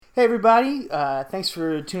Hey everybody! Thanks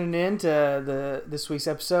for tuning in to this week's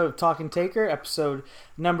episode of Talking Taker, episode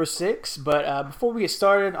number 6. But before we get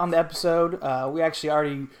started on the episode, we actually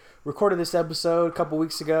already recorded this episode a couple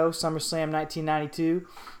weeks ago, SummerSlam 1992.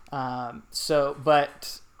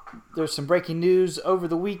 But there's some breaking news over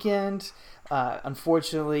the weekend.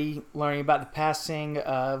 Unfortunately, learning about the passing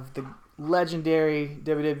of the legendary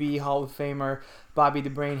WWE Hall of Famer Bobby the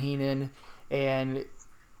Brain Heenan, and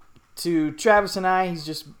to Travis and I, he's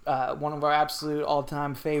just one of our absolute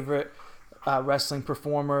all-time favorite wrestling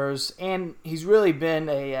performers, and he's really been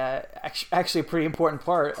actually a pretty important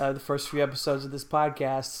part of the first few episodes of this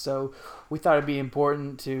podcast. So we thought it'd be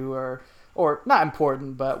important to, or not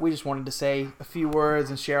important, but we just wanted to say a few words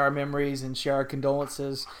and share our memories and share our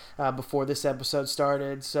condolences before this episode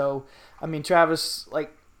started. So, I mean, Travis,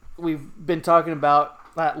 like we've been talking about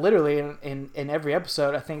literally in every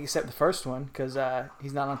episode, I think, except the first one, because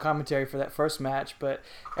he's not on commentary for that first match. But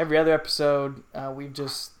every other episode, we've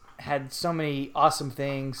just had so many awesome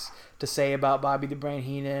things to say about Bobby the Brain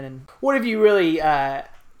Heenan. And what have you really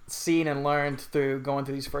seen and learned through going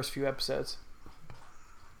through these first few episodes?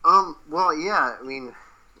 Well, yeah, I mean,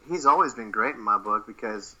 he's always been great in my book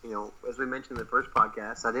because, as we mentioned in the first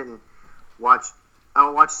podcast, I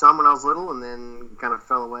watched some when I was little and then kind of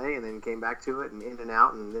fell away and then came back to it and in and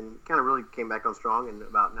out and then kind of really came back on strong in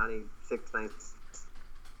about 96, 97.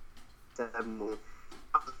 I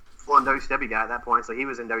was full on WCW guy at that point, so he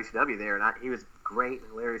was in WCW there and he was great and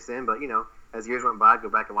hilarious then. But, as years went by, I'd go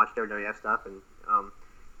back and watch WWF stuff and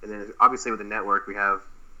then obviously with the network we have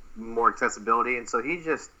more accessibility. And so he's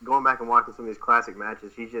just going back and watching some of these classic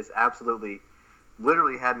matches. He's just absolutely,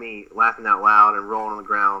 literally had me laughing out loud and rolling on the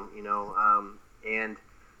ground, and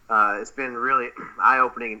it's been really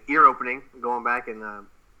eye-opening and ear-opening going back and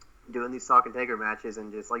doing these Talk and Taker matches.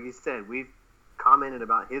 And just like you said, we've commented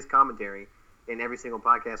about his commentary in every single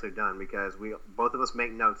podcast we've done because both of us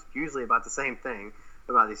make notes usually about the same thing,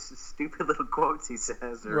 about these stupid little quotes he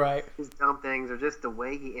says or Right. his dumb things or just the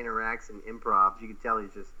way he interacts in improv. You can tell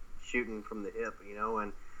he's just shooting from the hip,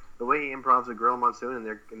 and the way he improvs with Gorilla Monsoon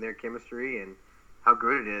and their chemistry and how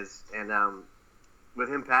good it is. And with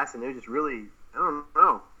him passing, it just really, I don't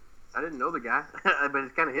know. I didn't know the guy, but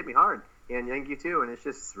it kind of hit me hard. And Yankee too. And it's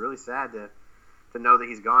just really sad to know that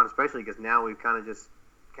he's gone, especially because now we've kind of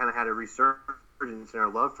had a resurgence in our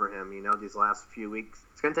love for him. These last few weeks,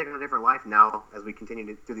 it's going to take on a different life now as we continue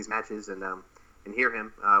to do these matches and hear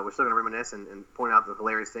him. We're still going to reminisce and point out the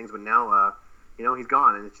hilarious things, but now he's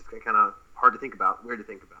gone, and it's just kind of hard to think about, weird to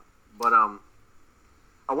think about. But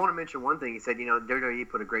I want to mention one thing. He said, WWE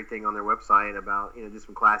put a great thing on their website about, just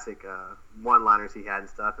some classic one-liners he had and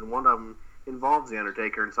stuff, and one of them involves The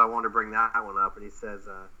Undertaker, and so I wanted to bring that one up. And he says,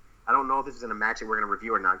 I don't know if this is in a match that we're going to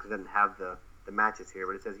review or not because it doesn't have the matches here,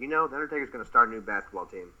 but it says, The Undertaker's going to start a new basketball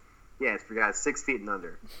team. Yeah, it's for guys 6 feet and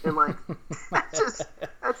under. And,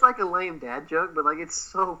 that's like a lame dad joke, but, it's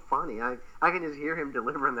so funny. I can just hear him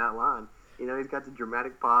delivering that line. He's got the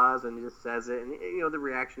dramatic pause and he just says it. And, the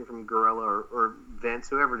reaction from Gorilla or Vince,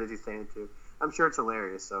 whoever it is he's saying it to, I'm sure it's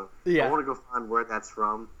hilarious. So yeah. I want to go find where that's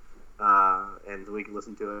from and we can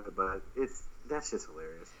listen to it. But that's just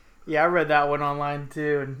hilarious. Yeah, I read that one online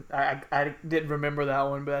too, and I didn't remember that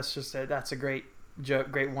one, but that's a great joke,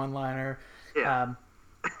 great one-liner. Yeah.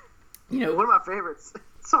 One of my favorites.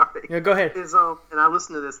 Sorry. Yeah, go ahead. Is and I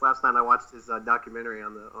listened to this last night. I watched his documentary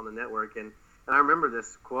on the network, and I remember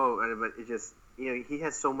this quote, but it just he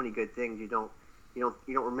has so many good things. You don't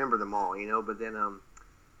remember them all, But then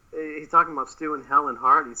he's talking about Stu and Helen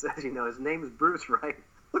Hart. He says, his name is Bruce, right?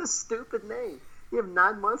 What a stupid name. You have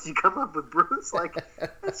 9 months, you come up with Bruce.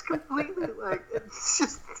 It's completely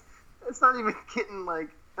it's not even getting I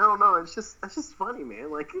don't know. It's just funny,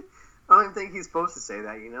 man. I don't even think he's supposed to say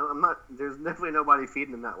that. There's definitely nobody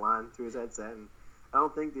feeding him that line through his headset, and I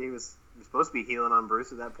don't think that he was supposed to be healing on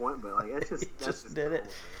Bruce at that point. But it's just he just did it.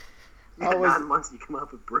 You had 9 months, you come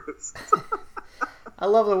up with Bruce. I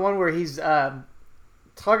love the one where he's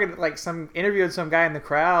talking interviewing some guy in the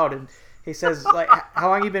crowd, and he says how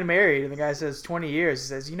long you been married? And the guy says 20 years. He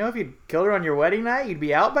says, if you'd killed her on your wedding night, you'd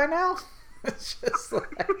be out by now. It's just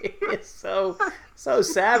it's so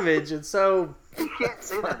savage and so. You can't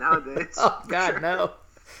say that nowadays. Oh God, sure. No.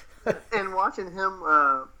 And watching him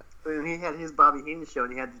when he had his Bobby Heenan show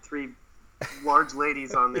and he had the 3 large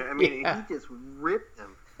ladies on there. I mean, yeah. He just ripped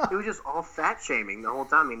them. It was just all fat shaming the whole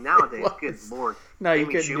time. I mean, nowadays, good Lord, no, you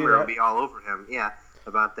couldn't Schumer would be all over him. Yeah,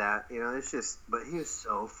 about that. It's just. But he was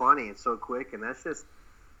so funny and so quick, and that's just.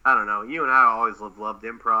 I don't know. You and I always loved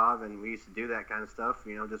improv, and we used to do that kind of stuff,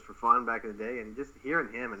 just for fun back in the day. And just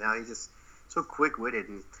hearing him, and now he's just so quick-witted.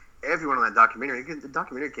 And everyone on that documentary. The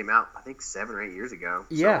documentary came out, I think, 7 or 8 years ago.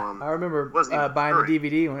 Yeah, so, I remember buying the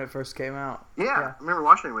DVD when it first came out. Yeah, I remember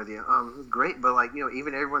watching it with you. It was great, but like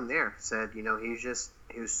even everyone there said, he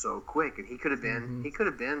was so quick, and he could have been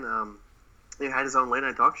he had his own late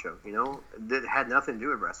night talk show. That had nothing to do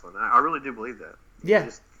with wrestling. I really do believe that. Yeah,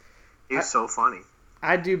 he was so funny.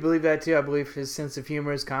 I do believe that too. I believe his sense of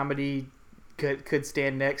humor, his comedy, could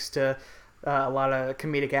stand next to a lot of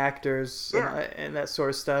comedic actors and that sort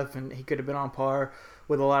of stuff, and he could have been on par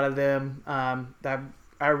with a lot of them. I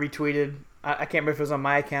retweeted. I can't remember if it was on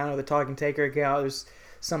my account or the Talking Taker account. There's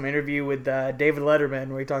some interview with David Letterman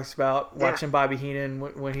where he talks about watching Bobby Heenan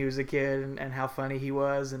when he was a kid and how funny he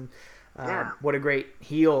was and what a great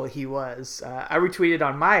heel he was. I retweeted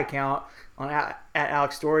on my account at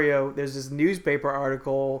Alex Dorio. There's this newspaper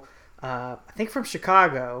article, I think from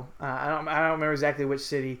Chicago. I don't remember exactly which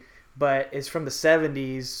city, but it's from the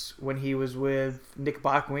 70s when he was with Nick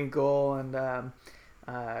Bockwinkel and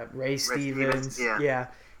Ray Stevens. Yeah.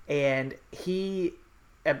 And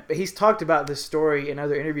he's talked about this story in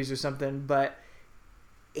other interviews or something, but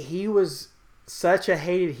he was such a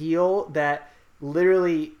hated heel that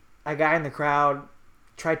literally a guy in the crowd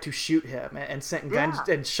tried to shoot him and sent guns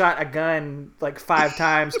and shot a gun like 5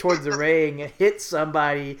 times towards the ring and hit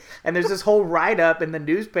somebody. And there's this whole write-up in the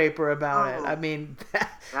newspaper about it. I mean,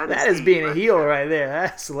 that is being a heel right there.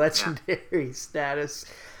 That's legendary status.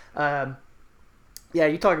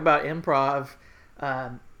 You talk about improv.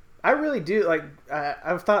 I really do.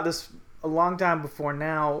 I've thought this a long time before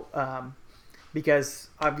now because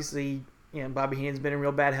obviously, Bobby Heenan's been in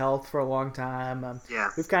real bad health for a long time.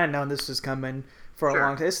 We've kind of known this was coming for a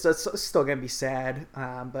long time. It's still going to be sad,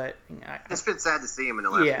 but it's been sad to see him in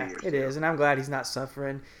the last few years. It is, and I'm glad he's not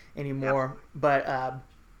suffering anymore. But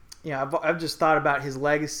I've just thought about his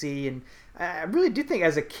legacy, and I really do think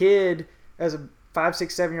as a kid, as a 5,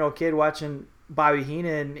 6, 7-year-old kid watching Bobby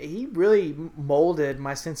Heenan, he really molded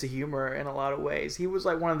my sense of humor in a lot of ways. He was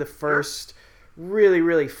like one of the first really,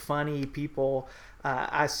 really funny people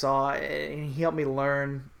I saw, and he helped me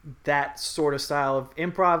learn that sort of style of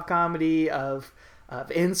improv comedy, of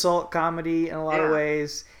insult comedy in a lot of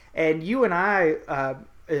ways. And you and I,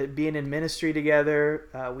 being in ministry together,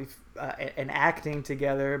 and acting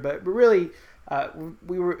together, but really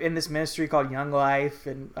we were in this ministry called Young Life,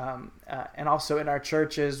 and also in our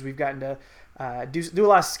churches we've gotten to do a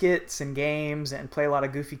lot of skits and games and play a lot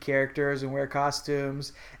of goofy characters and wear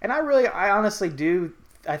costumes. And I honestly do.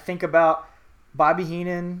 I think about Bobby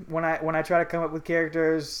Heenan when I try to come up with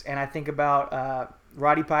characters, and I think about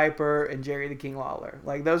Roddy Piper and Jerry the King Lawler.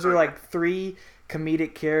 Like those are like 3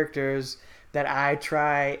 comedic characters that I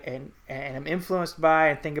try and am influenced by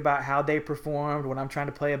and think about how they performed when I'm trying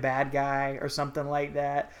to play a bad guy or something like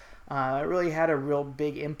that. It really had a real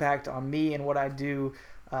big impact on me and what I do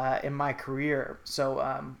in my career. So,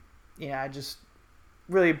 I just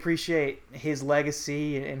really appreciate his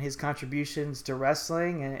legacy and his contributions to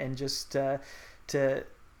wrestling and just to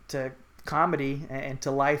comedy and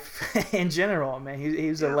to life in general. Man, he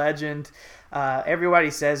was a legend.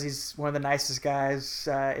 Everybody says he's one of the nicest guys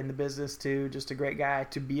in the business too. Just a great guy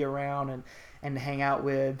to be around and to hang out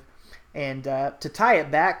with. And to tie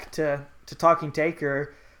it back to Talking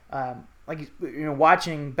Taker,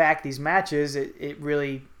 watching back these matches, it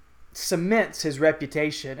really cements his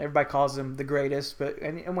reputation. Everybody calls him the greatest,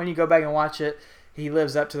 and when you go back and watch it, he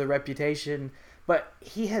lives up to the reputation. But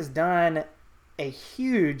he has done a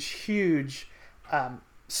huge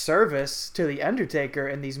service to The Undertaker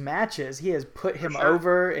in these matches. He has put him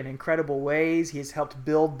over in incredible ways. He has helped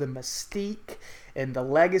build the mystique and the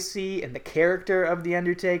legacy and the character of The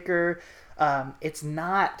Undertaker. It's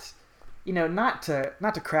not, not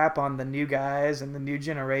to crap on the new guys and the new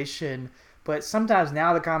generation, but sometimes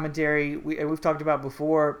now the commentary we've talked about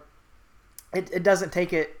before, it doesn't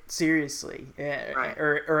take it seriously,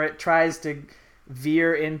 or it tries to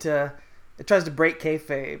veer into. It tries to break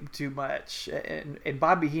kayfabe too much, and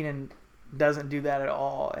Bobby Heenan doesn't do that at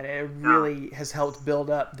all, and it really has helped build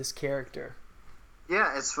up this character.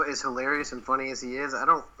 Yeah, as hilarious and funny as he is,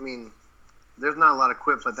 there's not a lot of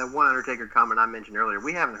quips like that one Undertaker comment I mentioned earlier.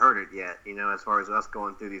 We haven't heard it yet, as far as us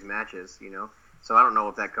going through these matches, So I don't know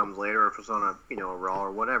if that comes later or if it's on a Raw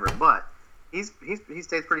or whatever. But he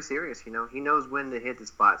stays pretty serious. He knows when to hit the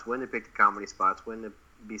spots, when to pick the comedy spots, when to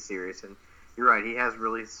be serious. And you're right, he has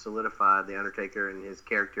really solidified the Undertaker and his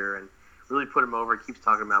character and really put him over. He keeps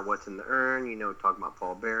talking about what's in the urn. Talking about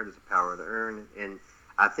Paul Bear, there's the power of the urn. And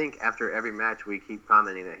I think after every match we keep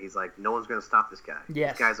commenting that he's like, no one's going to stop this guy.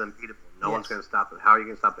 Yes. This guy's unbeatable. No one's going to stop him. How are you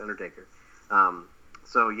going to stop the Undertaker?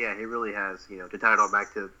 So yeah, he really has. To tie it all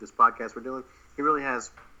back to this podcast we're doing. He really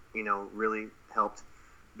has, really helped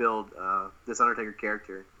build this Undertaker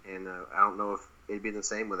character, and I don't know if it'd be the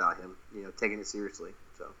same without him, taking it seriously.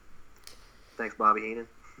 So, thanks, Bobby Heenan.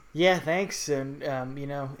 Yeah, thanks. And,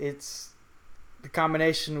 it's the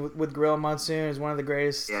combination with Gorilla Monsoon is one of the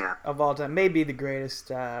greatest of all time. Maybe the greatest.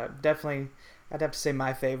 Definitely, I'd have to say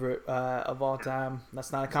my favorite of all time.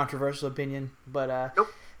 That's not a controversial opinion, but nope.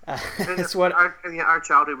 It's what our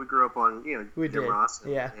childhood we grew up on. We Jim did. Ross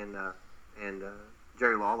and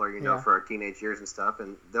Jerry Lawler. For our teenage years and stuff,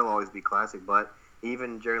 and they'll always be classic. But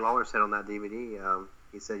even Jerry Lawler said on that DVD,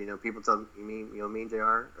 he said, people tell me and JR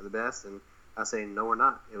are the best, and I say, no, we're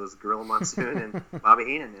not. It was Gorilla Monsoon and Bobby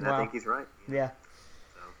Heenan, and wow. I think he's right. Yeah.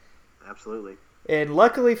 So, absolutely. And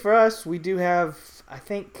luckily for us, we do have,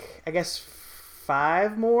 I guess,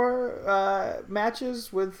 5 more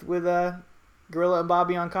matches with Gorilla and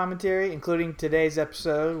Bobby on commentary, including today's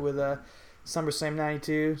episode with SummerSlam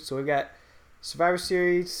 92. So we've got Survivor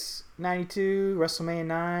Series 92, WrestleMania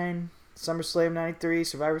 9, SummerSlam 93,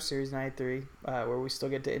 Survivor Series 93, where we still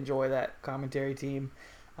get to enjoy that commentary team.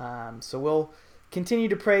 So we'll continue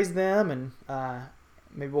to praise them, and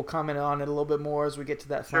maybe we'll comment on it a little bit more as we get to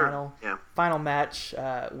that final match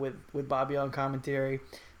with Bobby on commentary.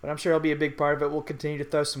 But I'm sure it'll be a big part of it. We'll continue to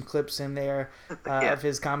throw some clips in there of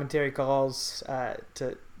his commentary calls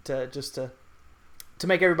to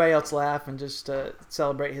make everybody else laugh and just to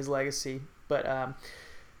celebrate his legacy. But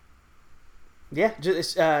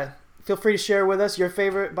just feel free to share with us your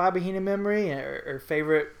favorite Bobby Heenan memory or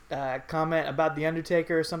favorite comment about The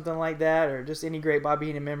Undertaker or something like that, or just any great Bobby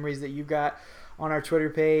Heenan memories that you've got on our Twitter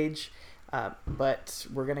page. But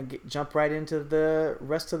we're going to jump right into the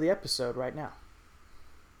rest of the episode right now.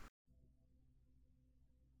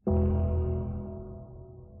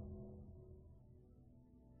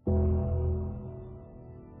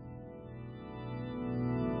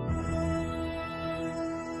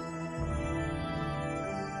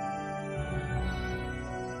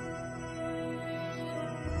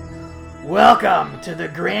 Welcome to the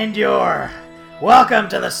grandeur. Welcome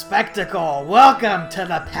to the spectacle. Welcome to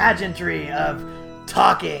the pageantry of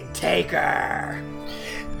Talking Taker.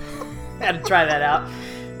 I had to try that out.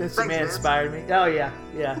 This man inspired me. Oh, yeah.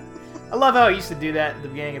 I love how he used to do that at the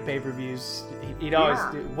beginning of pay-per-views. He'd always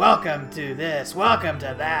do, welcome to this, welcome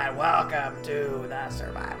to that, welcome to the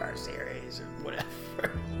Survivor Series, or whatever.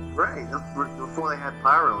 Right. Before they had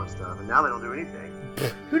pyro and stuff, and now they don't do anything.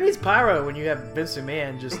 Who needs pyro when you have Vince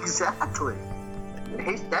McMahon just... Exactly.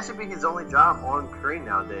 That should be his only job on screen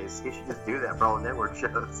nowadays. He should just do that for all the network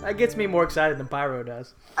shows. That gets me more excited than pyro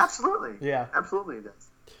does. Absolutely. Yeah. Absolutely it does.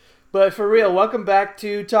 But for real, welcome back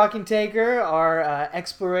to Talking Taker, our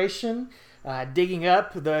exploration, digging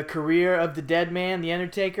up the career of the dead man, The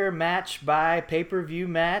Undertaker, match by pay-per-view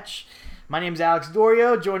match. My name's Alex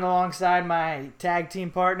Dorio, joined alongside my tag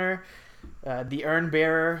team partner, the urn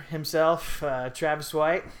bearer himself, Travis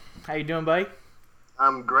White. How you doing, buddy?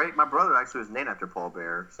 I'm great. My brother actually was named after Paul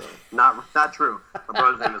Bearer, so not true. My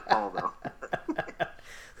brother's name is Paul, though.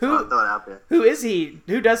 I'll throw it out there. Who is he?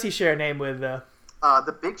 Who does he share a name with, though?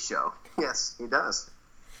 The Big Show. Yes, he does.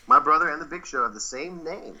 My brother and the Big Show have the same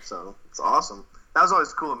name, so it's awesome. That was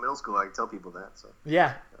always cool in middle school. I could tell people that. So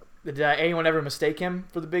yeah. Did anyone ever mistake him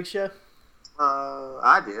for the Big Show?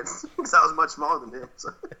 I did, because I was much smaller than him.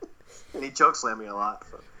 So. And he chokeslammed me a lot.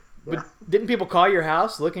 So, yeah. But didn't people call your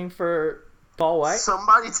house looking for Paul White?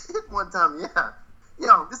 Somebody did one time, yeah.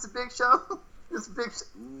 Yo, this is a Big Show? This is a Big Show?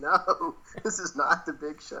 No, this is not the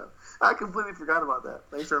Big Show. I completely forgot about that.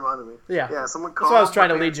 Thanks for reminding me. Yeah. Someone called. That's what I was trying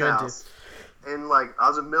to lead you into. And, I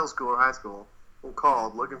was in middle school or high school and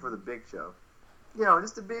called looking for the Big Show. Yo, is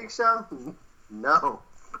this the Big Show? No.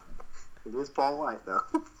 It is Paul White, though.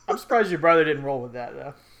 I'm surprised your brother didn't roll with that,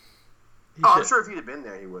 though. I'm sure if he'd have been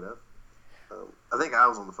there, he would have. I think I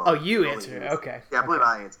was on the phone. Oh, you answered it. Okay. Yeah, I believe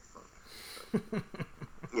I answered the phone.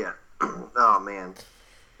 Yeah. Oh, man.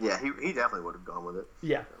 Yeah, he definitely would have gone with it.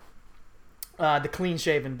 Yeah. The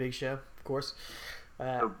clean-shaven Big Show, of course.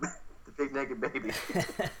 The big naked baby.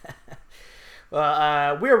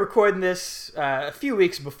 Well, we're recording this a few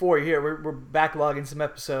weeks before you're here. We're backlogging some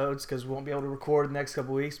episodes because we won't be able to record the next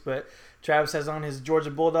couple weeks. But Travis has on his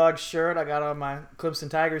Georgia Bulldogs shirt. I got on my Clemson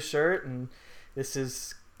Tigers shirt. And this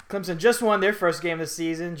is Clemson just won their first game this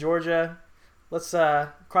season. Georgia, let's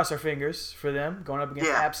cross our fingers for them going up against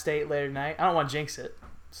App State later tonight. I don't want to jinx it,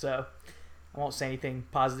 so I won't say anything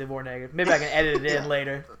positive or negative. Maybe I can edit it in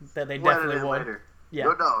later that they definitely won. Later. Yeah.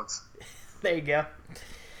 Go Dogs. There you go.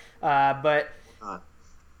 But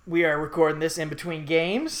we are recording this in between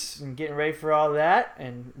games and getting ready for all that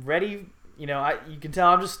and ready. You can tell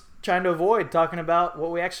I'm just trying to avoid talking about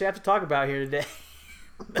what we actually have to talk about here today.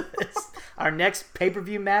 Our next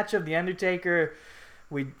pay-per-view match of The Undertaker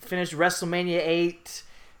we finished WrestleMania 8,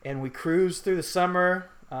 and we cruised through the summer.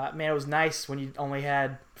 Man, it was nice when you only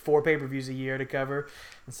had 4 pay-per-views a year to cover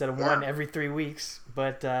instead of one every 3 weeks.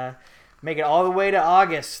 But make it all the way to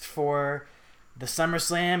August for the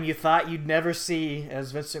SummerSlam you thought you'd never see,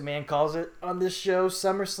 as Vince McMahon calls it on this show,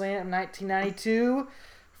 SummerSlam 1992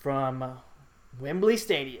 from Wembley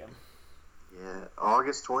Stadium. Yeah,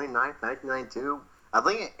 August 29th, 1992. I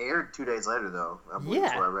think it aired 2 days later, though. I believe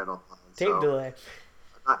that's what I read online. Tape delay.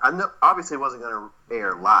 I know, obviously it wasn't going to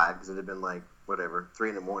air live because it had been like, 3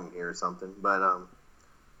 in the morning here or something. But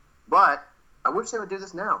I wish they would do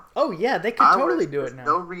this now. Oh, yeah, they could totally do it now. There's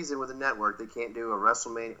no reason with a network they can't do a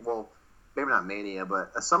WrestleMania, well, maybe not Mania,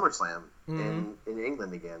 but a SummerSlam in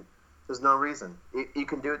England again. There's no reason. You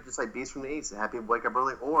can do it just like Beast from the East and have people wake up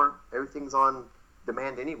early, or everything's on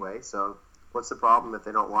demand anyway, so what's the problem if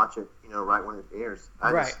they don't watch it, right when it airs?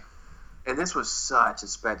 And this was such a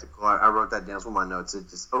spectacle. I wrote that down as one of my notes.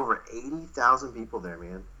 It's just over 80,000 people there,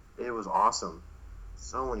 man. It was awesome.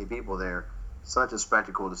 So many people there. Such a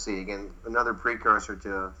spectacle to see. Again, another precursor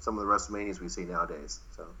to some of the WrestleManias we see nowadays.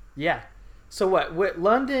 So yeah. So what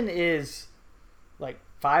London is like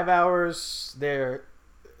 5 hours they're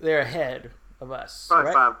ahead of us.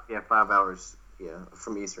 Probably right? 5 hours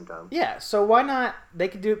from Eastern time. Yeah, so why not they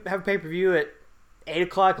could have a pay-per-view at 8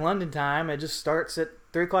 o'clock London time. It just starts at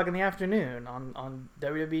 3 o'clock in the afternoon on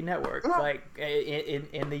WWE Network, like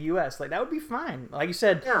in the US. Like that would be fine. Like you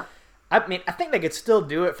said, I mean, I think they could still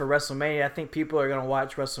do it for WrestleMania. I think people are going to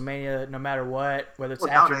watch WrestleMania no matter what, whether it's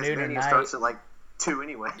afternoon or night. Starts at like 2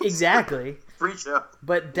 anyway. Exactly. Free show.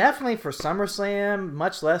 But definitely for SummerSlam,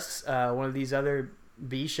 much less one of these other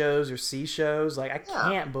B shows or C shows. Like I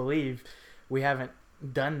can't believe we haven't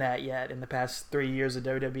done that yet in the past 3 years of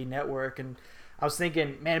WWE Network. And I was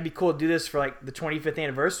thinking, man, it'd be cool to do this for like the 25th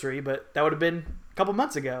anniversary, but that would have been a couple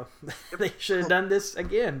months ago. They should have done this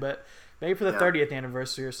again, but maybe for the 30th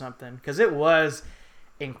anniversary or something, because it was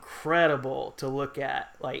incredible to look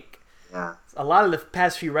at. Like a lot of the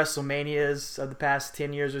past few WrestleManias of the past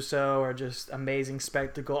 10 years or so are just amazing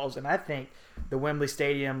spectacles, and I think the Wembley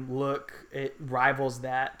Stadium look, it rivals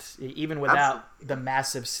that, even without the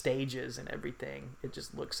massive stages and everything. It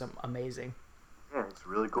just looks amazing. Yeah, it's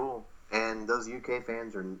really cool. And those UK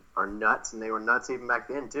fans are nuts, and they were nuts even back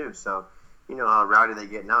then too. So, you know how rowdy they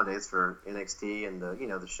get nowadays for NXT and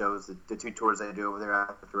the shows, the 2 tours they do over there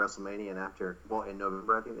after WrestleMania and after, in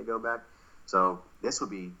November I think they go back. So this would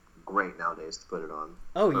be great nowadays to put it on.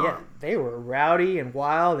 Oh yeah, they were rowdy and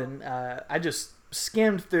wild, and I just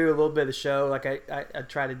skimmed through a little bit of the show, like I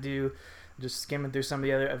try to do, just skimming through some of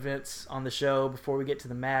the other events on the show before we get to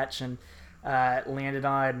the match, and landed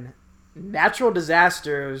on Natural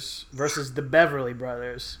Disasters versus the Beverly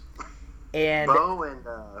Brothers. And Bo and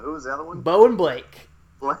who was the other one? Bo and Blake.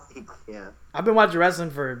 Blake, yeah. I've been watching wrestling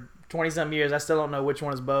for 20-some years. I still don't know which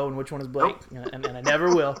one is Bo and which one is Blake, and I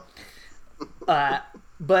never will.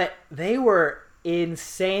 But they were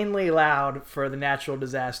insanely loud for the Natural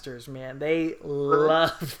Disasters, man. They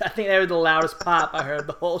loved. I think they were the loudest pop I heard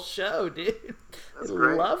the whole show, dude. That's I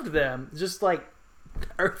great. Loved them, just like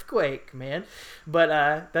earthquake, man.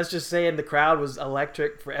 But that's just saying the crowd was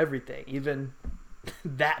electric for everything, even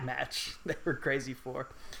that match they were crazy for.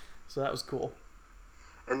 So that was cool.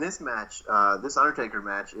 And this match, this Undertaker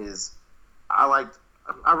match is, I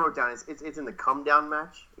wrote down, it's in the come down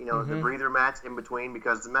match, the breather match in between,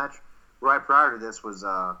 because the match right prior to this was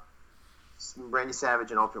Randy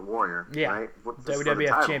Savage and Ultimate Warrior. Yeah, right?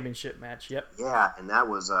 WWF Championship match. Yep. Yeah, and that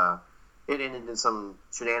was it ended in some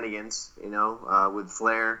shenanigans, with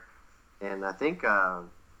Flair and I think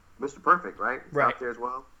Mr. Perfect, right? Right. Out there as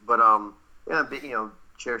well. But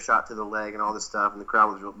chair shot to the leg and all this stuff, and the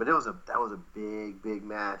crowd was real. But that was a big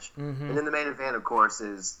match. Mm-hmm. And then the main event, of course,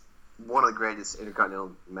 is one of the greatest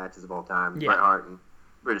Intercontinental matches of all time. Yeah. Bret Hart and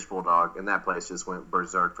British Bulldog, and that place just went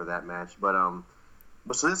berserk for that match. But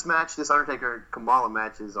so this match, this Undertaker Kamala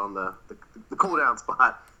match, is on the cool down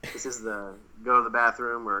spot. This is the go to the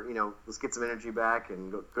bathroom, or let's get some energy back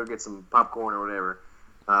and go get some popcorn or whatever.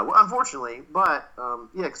 Well, unfortunately, but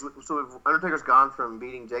so Undertaker's gone from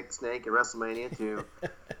beating Jake the Snake at WrestleMania to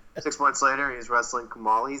 6 months later he's wrestling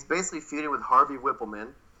Kamala. He's basically feuding with Harvey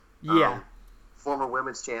Whippleman, former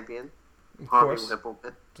women's champion. Of Harvey course.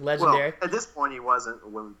 Whippleman, Legendary. Well, at this point he wasn't a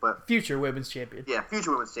woman, but Future women's champion. yeah,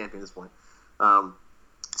 future women's champion at this point.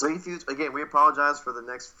 So he feuds again. We apologize for the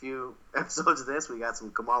next few episodes of this. We got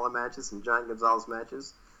some Kamala matches, some Giant Gonzalez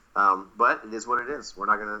matches, but it is what it is. We're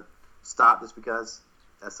not going to stop just because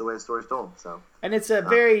that's the way the story's told. So, and it's a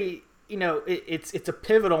very, it's a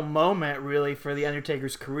pivotal moment really for the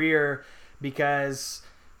Undertaker's career, because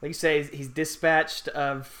like you say, he's dispatched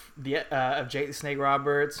of Jake the Snake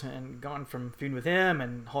Roberts and gone from feuding with him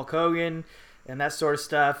and Hulk Hogan and that sort of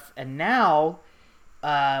stuff. And now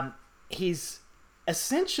he's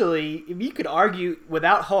essentially, you could argue,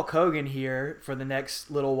 without Hulk Hogan here for the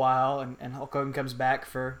next little while, and Hulk Hogan comes back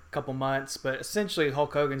for a couple months, but essentially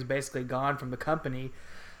Hulk Hogan's basically gone from the company.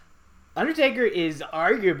 Undertaker is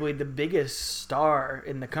arguably the biggest star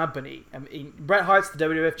in the company. I mean, Bret Hart's the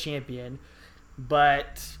WWF champion,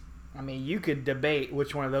 but I mean, you could debate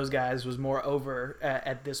which one of those guys was more over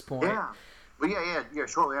at this point. Yeah. Well, yeah.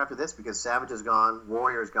 Shortly after this, because Savage is gone,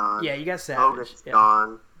 Warrior's gone. Yeah, you got Savage. Hogan's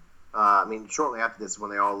gone. I mean, shortly after this is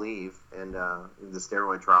when they all leave and the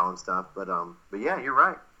steroid trial and stuff. But yeah, you're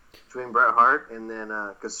right. Between Bret Hart and then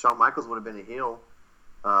because Shawn Michaels would have been a heel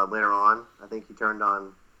later on. I think he turned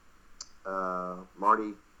on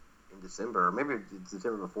Marty in December, or maybe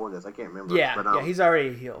December before this. I can't remember. Yeah, but, he's already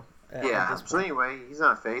a heel. So anyway, he's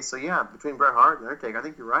not a face. So yeah, between Bret Hart and Undertaker, I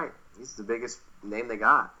think you're right. He's the biggest name they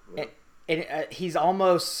got. And he's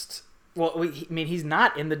almost. Well, I mean, he's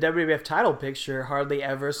not in the WWF title picture hardly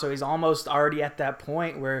ever, so he's almost already at that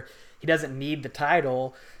point where he doesn't need the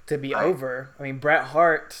title to be over. I mean, Bret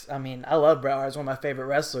Hart, I love Bret Hart. He's one of my favorite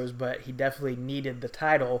wrestlers, but he definitely needed the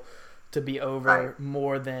title to be over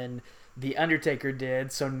more than The Undertaker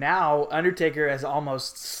did. So now Undertaker has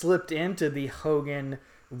almost slipped into the Hogan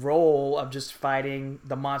role of just fighting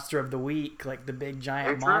the monster of the week, like the big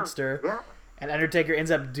giant monster. Yeah. And Undertaker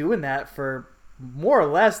ends up doing that for more or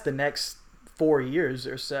less the next 4 years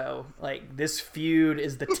or so. Like, this feud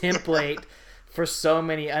is the template for so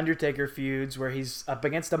many Undertaker feuds where he's up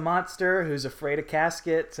against a monster who's afraid of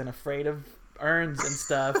caskets and afraid of urns and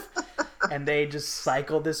stuff. And they just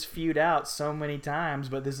cycle this feud out so many times,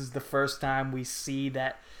 but this is the first time we see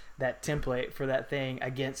that template for that thing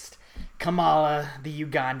against Kamala, the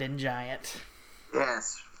Ugandan giant.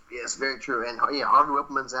 Yes, very true. And yeah, Harvey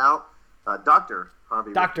Whippleman's out. Dr.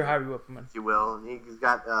 Harvey Whippleman, if you will, and he's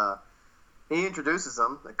got he introduces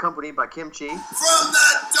them, accompanied by Kim Chi. From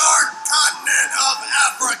the dark continent of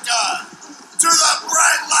Africa to the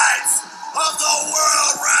bright lights of the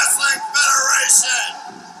World Wrestling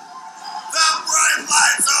Federation, the bright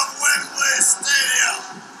lights of Wembley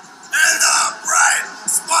Stadium, and the bright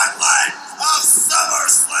spotlight of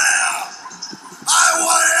SummerSlam. I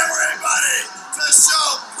want everybody to show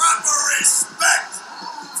proper respect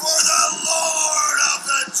for the Lord of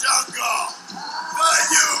the Jungle, the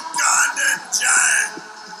Ugandan giant,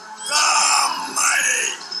 the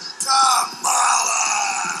mighty Kamala.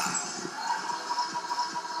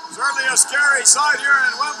 Certainly a scary sight here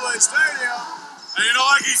in Wembley Stadium. And you know,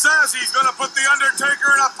 like he says, he's going to put the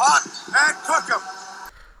Undertaker in a pot and cook him.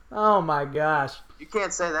 Oh my gosh. You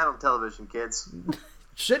can't say that on television, kids.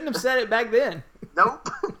 Shouldn't have said it back then. Nope.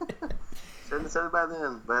 Shouldn't have said it by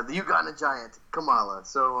then. But the Ugandan giant, Kamala.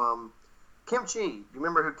 So, Kim Chi. You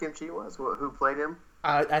remember who Kim Chi was? Who played him?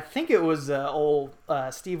 I think it was old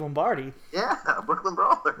Steve Lombardi. Yeah, Brooklyn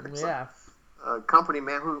Brawler. Yeah. Company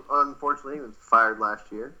man who, unfortunately, was fired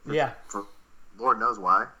last year. For Lord knows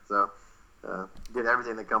why. So, did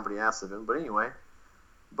everything the company asked of him. But anyway.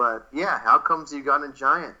 But, yeah, how comes the Ugandan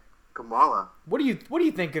giant, Kamala? What do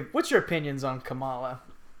you think of? What's your opinions on Kamala?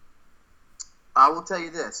 I will tell you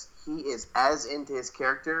this. He is as into his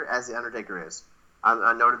character as The Undertaker is.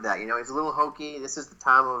 I noted that. You know, he's a little hokey. This is the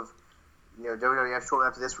time of, WWF. Shortly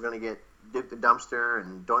after this, we're going to get Duke the Dumpster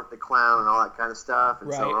and Doink the Clown and all that kind of stuff.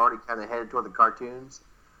 And so we're already kind of headed toward the cartoons.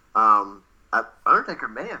 Undertaker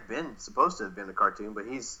may have been supposed to have been a cartoon, but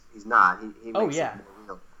he's not. He makes it more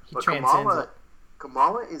real. But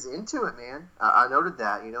Kamala is into it, man. I noted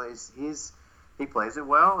that. You know, he plays it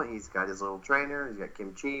well. He's got his little trainer. He's got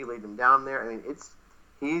Kim Chi leading him down there. I mean,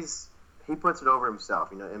 he puts it over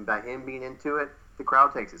himself, and by him being into it, the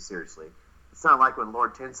crowd takes it seriously. It's not like when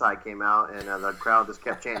Lord Tensai came out and the crowd just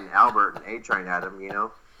kept chanting Albert and A-Train at him, you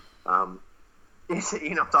know what I'm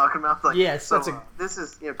talking about? Like, yes, so this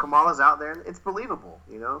is, Kamala's out there, and it's believable,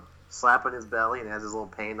 slapping his belly and has his little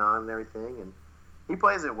paint on and everything, and he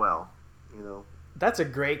plays it well, That's a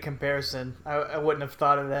great comparison. I wouldn't have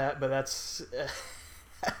thought of that, but that's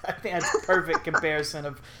I think that's a perfect comparison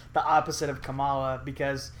of the opposite of Kamala,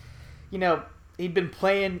 because he'd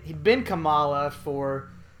been Kamala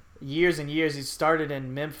for years and years. He started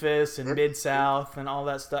in Memphis and Mid-South and all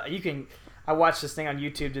that stuff. I watched this thing on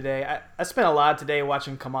YouTube today. I spent a lot today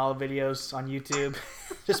watching Kamala videos on YouTube,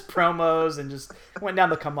 just promos, and just went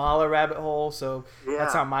down the Kamala rabbit hole. So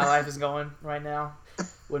that's how my life is going right now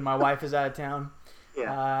when my wife is out of town.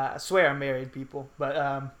 I swear I'm married, people.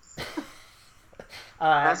 But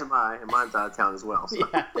As am I, and mine's out of town as well. So.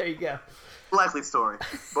 Yeah, there you go. Likely story.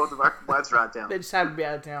 Both of our wives are out of town. They just happen to be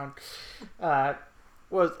out of town.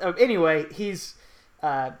 Anyway, he's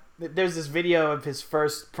there's this video of his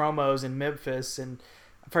first promos in Memphis, and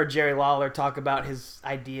I've heard Jerry Lawler talk about his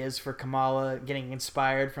ideas for Kamala getting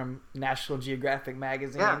inspired from National Geographic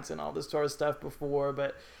magazines and all this sort of stuff before,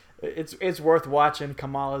 but it's worth watching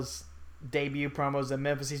Kamala's debut promos in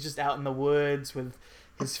Memphis. He's just out in the woods with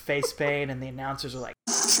his face paint, and the announcers are like,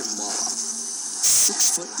 Kamala,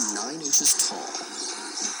 6'9" tall.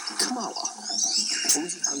 Kamala,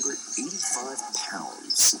 385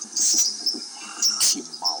 pounds.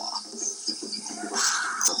 Kamala,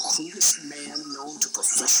 the coolest man known to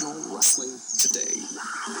professional wrestling today.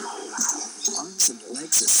 Arms and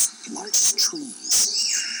legs as large as trees.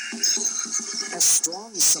 As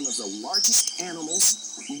strong as some of the largest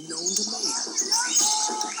animals known to man.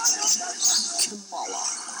 Kamala,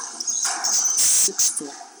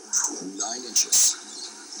 6'9".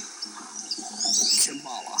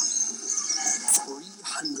 Kamala,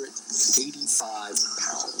 385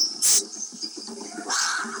 pounds.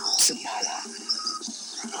 Kamala,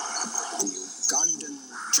 the Ugandan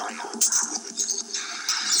giant.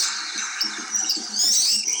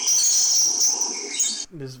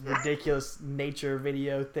 this ridiculous nature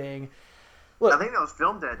video thing. Look, I think that was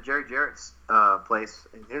filmed at Jerry Jarrett's place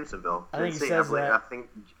in Hendersonville. I think he Tennessee. says that. I think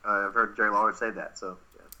I've heard Jerry Lawler say that. So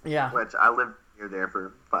yeah. Which I lived near there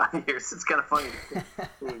for 5 years. It's kind of funny.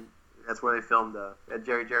 That's where they filmed at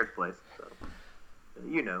Jerry Jarrett's place. So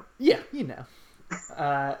you know. Yeah, you know.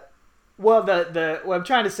 Well, the what I'm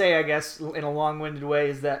trying to say, I guess, in a long-winded way,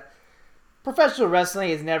 is that professional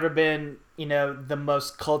wrestling has never been, the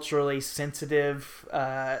most culturally sensitive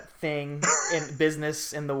thing in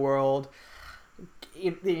business in the world.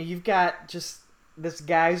 You've got just this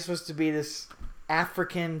guy who's supposed to be this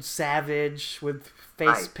African savage with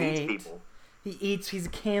face paint. Eats people. He eats. He's a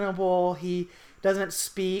cannibal. He doesn't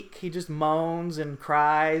speak. He just moans and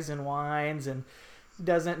cries and whines, and he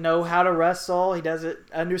doesn't know how to wrestle. He doesn't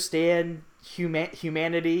understand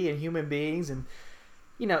humanity and human beings. And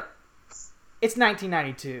it's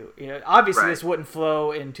 1992. Obviously this wouldn't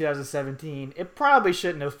flow in 2017. It probably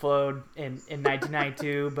shouldn't have flowed in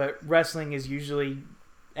 1992. But wrestling is usually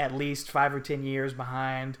at least 5 or 10 years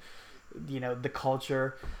behind, the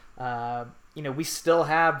culture. We still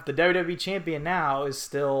have the WWE champion now is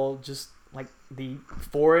still just like the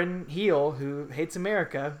foreign heel who hates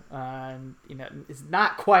America. It's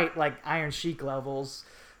not quite like Iron Sheik levels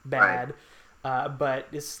bad, but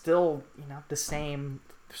it's still the same.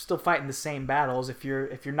 Still fighting the same battles. If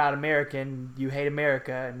you're not American, you hate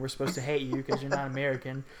America, and we're supposed to hate you because you're not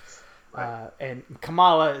American. And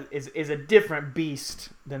Kamala is a different beast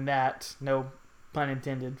than that. No pun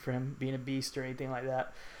intended for him being a beast or anything like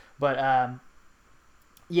that. But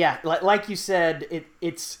like you said,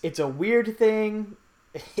 it's a weird thing.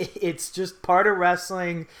 It's just part of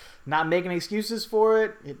wrestling. Not making excuses for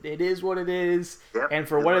it. It is what it is. Yep, and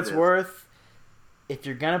for what it's worth, if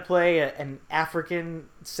you're gonna play an African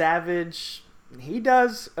savage, he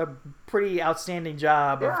does a pretty outstanding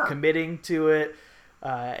job of committing to it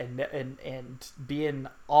and being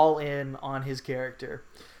all in on his character.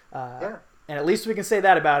 And at least we can say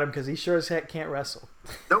that about him because he sure as heck can't wrestle.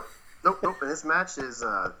 Nope. And this match is,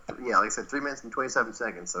 like I said, 3 minutes and 27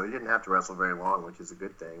 seconds, so he didn't have to wrestle very long, which is a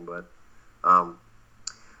good thing. But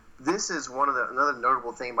this is another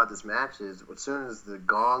notable thing about this match is as soon as the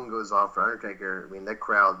gong goes off for Undertaker, I mean, that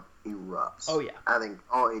crowd erupts. Oh, yeah. I think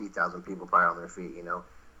all 80,000 people probably on their feet,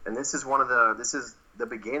 And this is this is the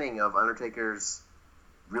beginning of Undertaker's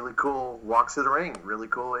really cool walks to the ring, really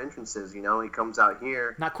cool entrances. He comes out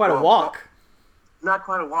here. Not quite a walk. Not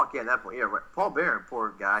quite a walk, at that point. Yeah, right. Paul Bearer,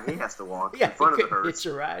 poor guy, he has to walk in front of the hearse. It's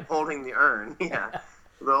a ride. Holding the urn, yeah.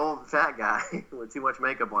 The old fat guy with too much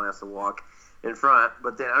makeup on has to walk in front.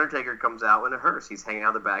 But then Undertaker comes out in a hearse. He's hanging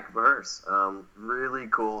out the back of a hearse. Really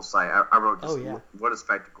cool sight. I wrote just, what a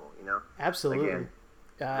spectacle, Absolutely. Again,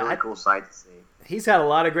 really cool sight to see. He's had a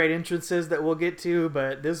lot of great entrances that we'll get to,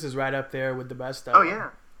 but this is right up there with the best of them.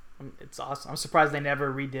 Yeah. It's awesome. I'm surprised they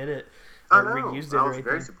never redid it or reused it I or was anything.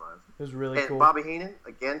 very surprised. It was really cool. And Bobby Heenan,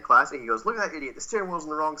 again, classic. He goes, "Look at that idiot. The steering wheel's on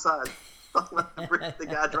the wrong side." The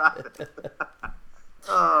guy driving.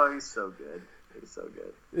 Oh, he's so good. He's so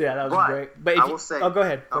good. Yeah, that was great. But I will say. Oh, go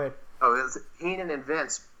ahead. Go ahead. Heenan and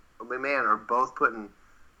Vince McMahon are both putting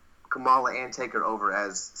Kamala and Taker over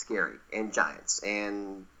as scary and giants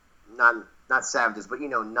and not savages, but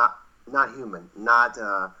not human, not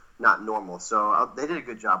normal. So they did a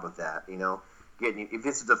good job with that. If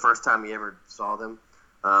this is the first time you ever saw them,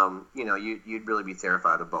 you'd really be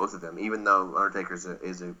terrified of both of them, even though Undertaker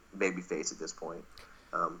is a baby face at this point.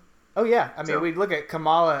 Oh yeah, I mean, we look at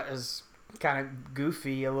Kamala as kind of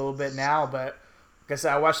goofy a little bit now, but like I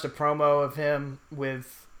said, I watched a promo of him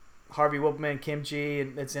with Harvey Whippleman and Kim Chi,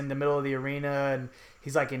 and it's in the middle of the arena, and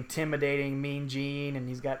he's like intimidating Mean Gene, and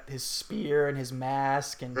he's got his spear and his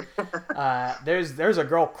mask, and there's a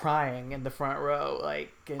girl crying in the front row,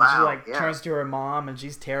 like, and she turns to her mom, and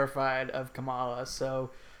she's terrified of Kamala.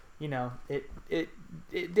 So, he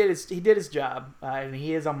did his job, and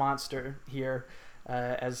he is a monster here,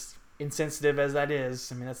 as insensitive as that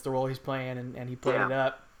is. I mean, that's the role he's playing, and he played it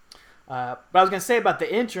up. But I was going to say about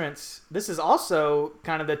the entrance, this is also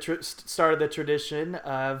kind of the start of the tradition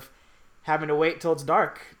of having to wait till it's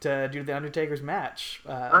dark to do the Undertaker's match,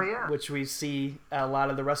 which we see at a lot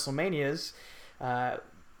of the WrestleManias,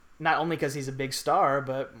 not only because he's a big star,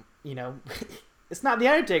 but, it's not the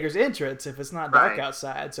Undertaker's entrance if it's not dark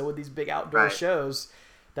outside. So with these big outdoor shows,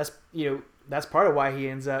 that's part of why he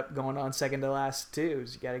ends up going on second to last too,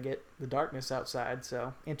 is you got to get the darkness outside.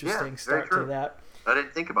 So interesting start to that. I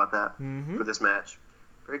didn't think about that for this match.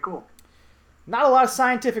 Very cool. Not a lot of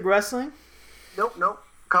scientific wrestling. Nope.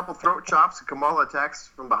 Couple throat chops. Kamala attacks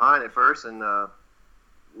from behind at first and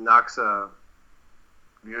knocks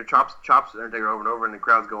chops Undertaker over and over, and the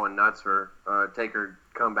crowd's going nuts for Taker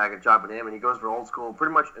come back and chopping him, and he goes for old school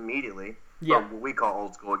pretty much immediately. Yeah. What we call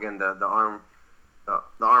old school again, the arm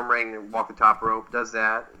ring and walk the top rope, does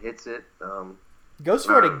that, hits it. Goes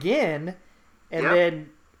for it again, and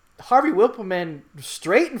then Harvey Whippleman,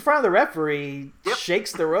 straight in front of the referee,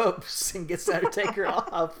 shakes the ropes and gets Undertaker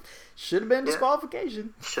off. Should have been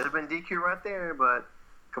disqualification. Should have been DQ right there, but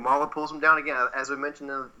Kamala pulls him down again. As we mentioned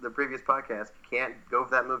in the previous podcast, you can't go for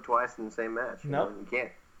that move twice in the same match. You can't.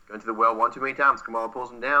 Go into the well one too many times. Kamala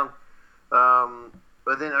pulls him down.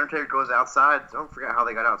 But then Undertaker goes outside. I don't forget how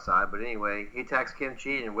they got outside, but anyway, he attacks Kim Chi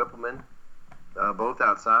and Whippleman, both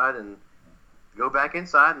outside, and go back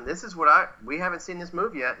inside. And this is we haven't seen this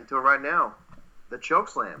move yet until right now. The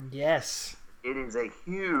chokeslam. Yes. It is a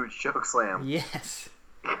huge chokeslam. Yes.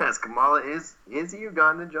 Yes, Kamala is a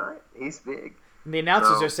Ugandan giant. He's big. And the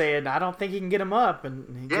announcers are saying, I don't think he can get him up,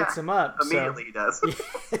 and he gets him up. Immediately he does. It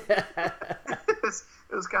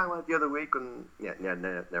was kind of like the other week when...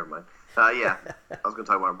 never mind. I was going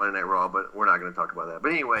to talk about Monday Night Raw, but we're not going to talk about that.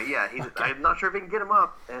 But anyway, I'm not sure if he can get him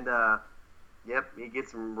up. And, he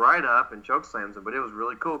gets him right up and chokeslams him. But it was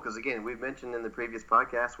really cool because, again, we've mentioned in the previous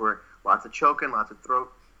podcast where lots of choking, lots of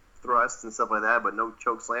throat thrusts and stuff like that, but no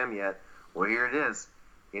chokeslam yet. Well, here it is.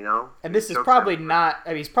 And this is probably not...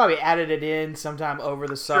 I mean, he's probably added it in sometime over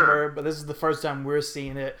the summer, but this is the first time we're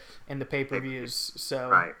seeing it in the pay-per-views.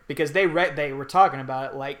 So, because they were talking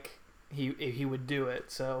about it like he would do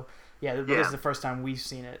it. So, this is the first time we've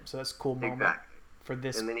seen it. So that's a cool moment for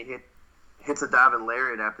this. And then he hits a diving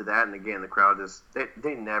lariat after that, and again, the crowd just...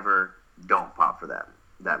 They never don't pop for that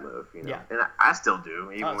move, Yeah. And I still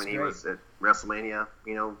do, even when he was at WrestleMania,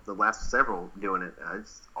 the last several doing it.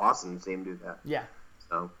 It's awesome to see him do that. Yeah.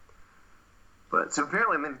 So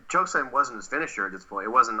apparently, chokeslam wasn't his finisher at this point. It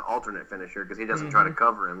wasn't an alternate finisher because he doesn't try to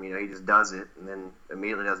cover him. He just does it and then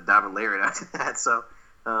immediately does a diving lariat after that. So,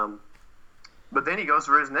 but then he goes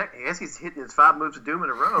for his neck. I guess he's hitting his 5 moves of doom in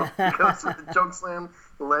a row. He goes for the chokeslam,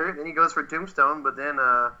 the lariat, then he goes for tombstone. But then,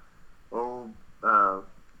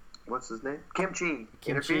 what's his name? Kim Chi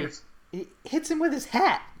interferes. He hits him with his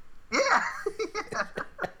hat. Yeah.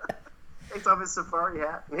 Takes off his safari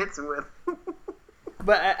hat and hits him with.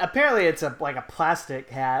 But apparently it's a plastic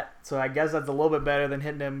hat, so I guess that's a little bit better than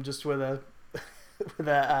hitting him just with a it's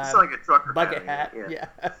like a trucker bucket hat. Yeah.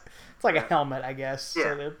 It's like a helmet, I guess.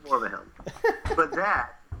 Yeah, so more of a helmet. But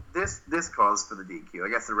this calls for the DQ. I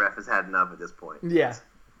guess the ref has had enough at this point. Yeah,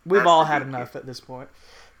 we've all had enough at this point.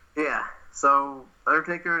 Yeah, so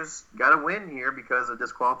Undertaker's got to win here because of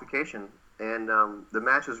disqualification, and the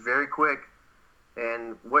match was very quick.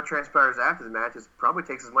 And what transpires after the match probably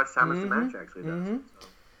takes as much time as the match actually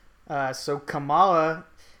does. So Kamala,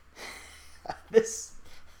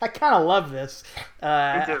 I kind of love this.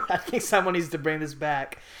 Me too. I think someone needs to bring this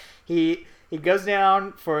back. He goes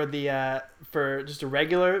down for for just a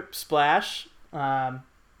regular splash.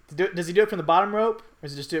 Does he do it from the bottom rope, or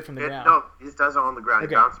does he just do it from the ground? No, he just does it on the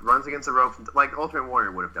ground. Okay. He runs against the rope like Ultimate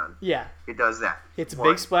Warrior would have done. Yeah, he does that. Hits a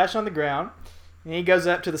big splash on the ground, and he goes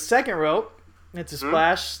up to the second rope. It's a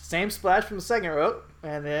splash, same splash from the second rope,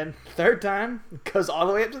 and then third time goes all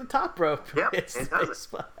the way up to the top rope. Yep, it's it does a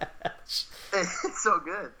splash. It's so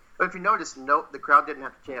good. But if you notice, the crowd didn't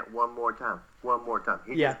have to chant one more time.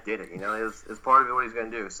 He just did it. It was part of what he's going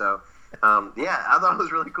to do. So, I thought it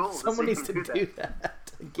was really cool. Someone needs to do that.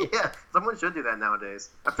 Yeah, someone should do that nowadays.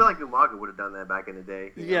 I feel like Umaga would have done that back in the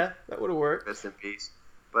day. Yeah, that would have worked. Rest in peace.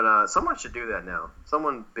 But someone should do that now.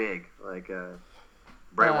 Someone big, like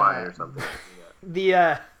Bray Wyatt or something.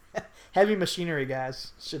 The heavy machinery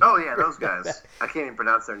guys should. Oh yeah, those guys. I can't even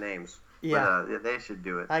pronounce their names. Yeah, but, they should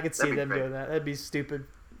do it. I could see That'd be them great. doing that. That'd be stupid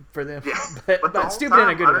for them. Yeah, but the whole stupid in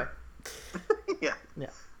a time, good way. Yeah.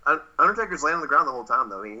 Yeah. Undertaker's laying on the ground the whole time,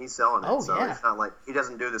 though. I mean, he's selling it. Oh, so yeah. It's not like he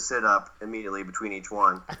doesn't do the sit up immediately between each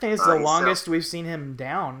one. I think it's the He's longest we've seen him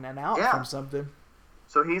down and out Yeah. from something.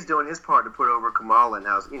 So he's doing his part to put over Kamala and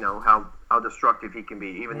how destructive he can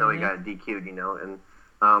be, even though he got DQ'd,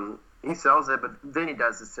 and he sells it, but then he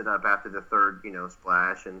does the sit up after the third,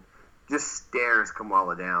 splash and just stares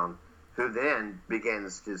Kamala down, who then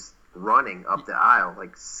begins just running up the aisle,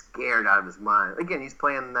 like scared out of his mind. Again, he's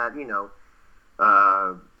playing that,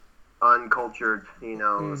 uncultured,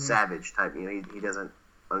 savage type. He doesn't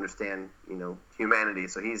understand, humanity,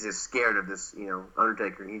 so he's just scared of this,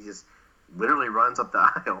 Undertaker, and he just literally runs up the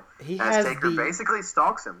aisle. As Taker basically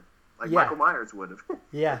stalks him, like Michael Myers would have.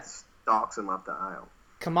 Yeah. Stalks him up the aisle.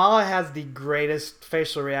 Kamala has the greatest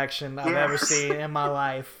facial reaction I've ever seen in my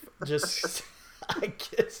life. I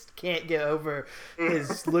just can't get over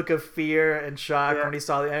his look of fear and shock when he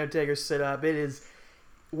saw the Undertaker sit up. It is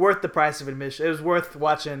worth the price of admission. It was worth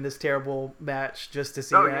watching this terrible match just to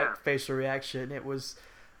see that facial reaction. It was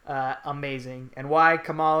amazing. And why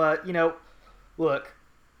Kamala, look,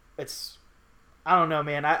 I don't know,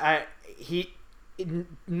 man. He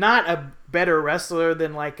not a better wrestler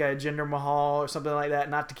than like a Jinder Mahal or something like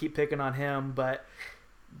that. Not to keep picking on him, but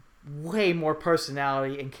way more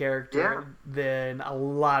personality and character than a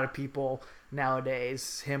lot of people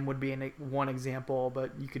nowadays. Him would be one example,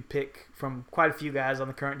 but you could pick from quite a few guys on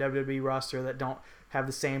the current WWE roster that don't have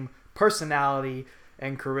the same personality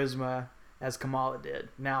and charisma as Kamala did.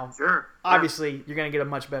 Now, obviously, you're going to get a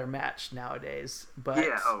much better match nowadays, but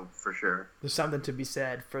for sure. There's something to be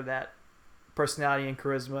said for that personality and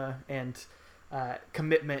charisma and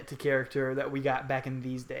commitment to character that we got back in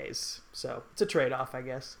these days. So it's a trade-off, I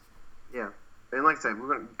guess. Yeah, and like I said,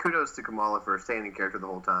 kudos to Kamala for staying in character the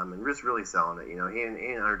whole time and just really selling it. He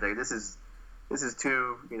and Undertaker. This is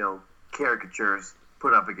two caricatures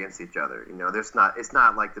put up against each other. It's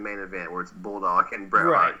not like the main event where it's Bulldog and Bret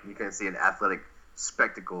Hart. You can see an athletic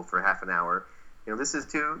spectacle for half an hour. This is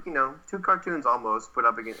two cartoons almost put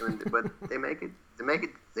up against, but they make it.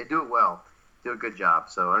 They do it well. Do a good job.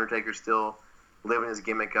 So Undertaker's still living his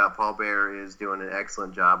gimmick up. Paul Bearer is doing an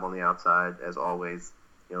excellent job on the outside as always.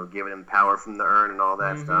 Giving him power from the urn and all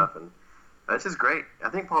that stuff, and that's just great. I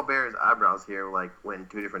think Paul Bearer's eyebrows here went in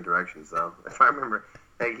two different directions, though. If I remember,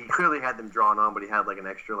 he clearly had them drawn on, but he had like an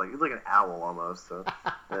extra, he was like an owl almost. So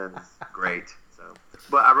that's great. So,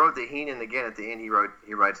 but I wrote that Heenan again at the end.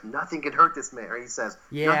 He writes, "Nothing can hurt this man," or he says,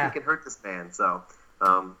 "Nothing can hurt this man." So,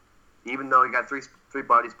 even though he got three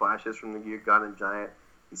body splashes from the God and Giant,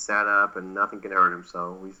 he sat up and nothing can hurt him.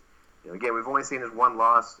 So again, we've only seen his one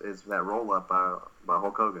loss is that roll up by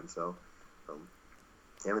Hulk Hogan. So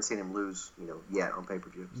haven't seen him lose, yet on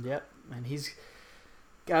pay-per-view. Yep, and he's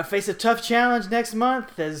got to face a tough challenge next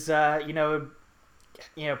month. As part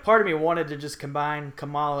of me wanted to just combine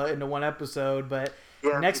Kamala into one episode, but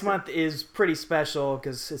next month is pretty special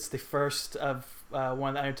because it's the first of one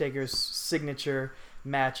of the Undertaker's signature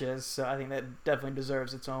matches. So I think that definitely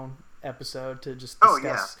deserves its own episode to just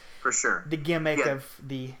discuss for sure the gimmick of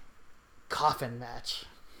the coffin match.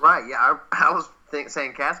 Right, yeah. I was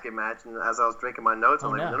saying casket match, and as I was drinking my notes,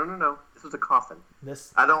 I'm no. This was a coffin.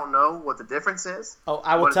 I don't know what the difference is. Oh,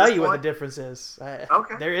 I will tell you what the difference is.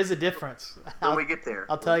 Okay. There is a difference. When we get there.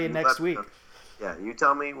 I'll tell you next week. Yeah, you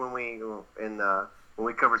tell me when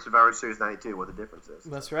we cover Survivor Series 92 what the difference is.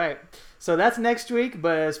 That's right. So that's next week,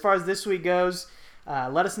 but as far as this week goes,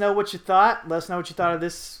 let us know what you thought. Let us know what you thought of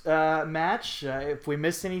this match. If we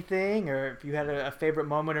missed anything, or if you had a favorite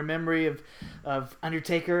moment or memory of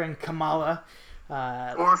Undertaker and Kamala.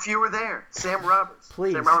 Or if you were there, Sam Roberts.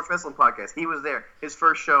 Please. Sam Roberts Wrestling Podcast. He was there. His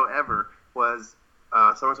first show ever was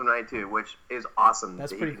SummerSlam 92, which is awesome.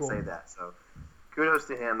 That's that pretty he can cool. Say that. So kudos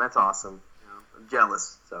to him. That's awesome. I'm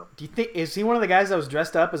jealous. So. Do you think is he one of the guys that was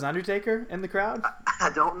dressed up as Undertaker in the crowd? I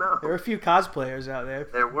don't know. There were a few cosplayers out there.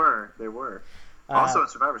 There were. Also at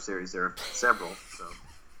Survivor Series, there are several. So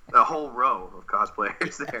a whole row of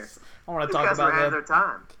cosplayers there. I want to These talk guys about were them. having their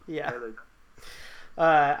time. Yeah.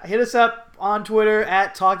 Hit us up on Twitter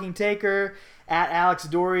at Talking Taker, at Alex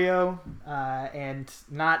Dorio, and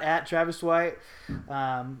not at Travis White.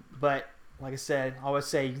 But like I said, I always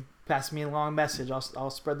say, pass me along a message. I'll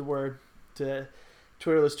spread the word to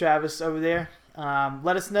Twitterless Travis over there.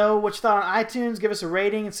 Let us know what you thought on iTunes. Give us a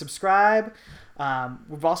rating and subscribe.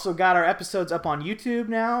 We've also got our episodes up on YouTube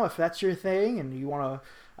now, if that's your thing, and you want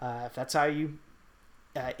to, if that's how you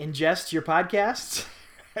ingest your podcasts,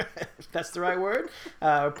 if that's the right word,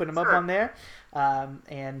 we're putting them up on there.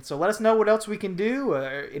 And so let us know what else we can do,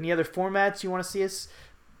 or any other formats you want to see us,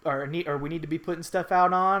 or we need to be putting stuff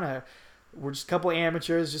out on. We're just a couple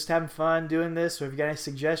amateurs just having fun doing this. So if you got any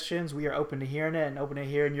suggestions, we are open to hearing it and open to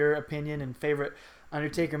hearing your opinion and favorite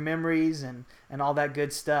Undertaker memories and all that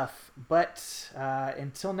good stuff. But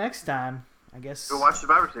until next time, I guess Go watch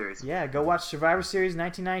Survivor Series. Yeah, go watch Survivor Series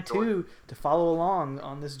 1992 to follow along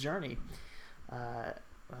on this journey.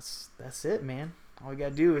 That's it, man. All we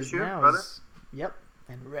gotta do is Shoot, now brother. is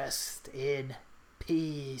and rest in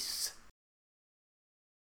peace.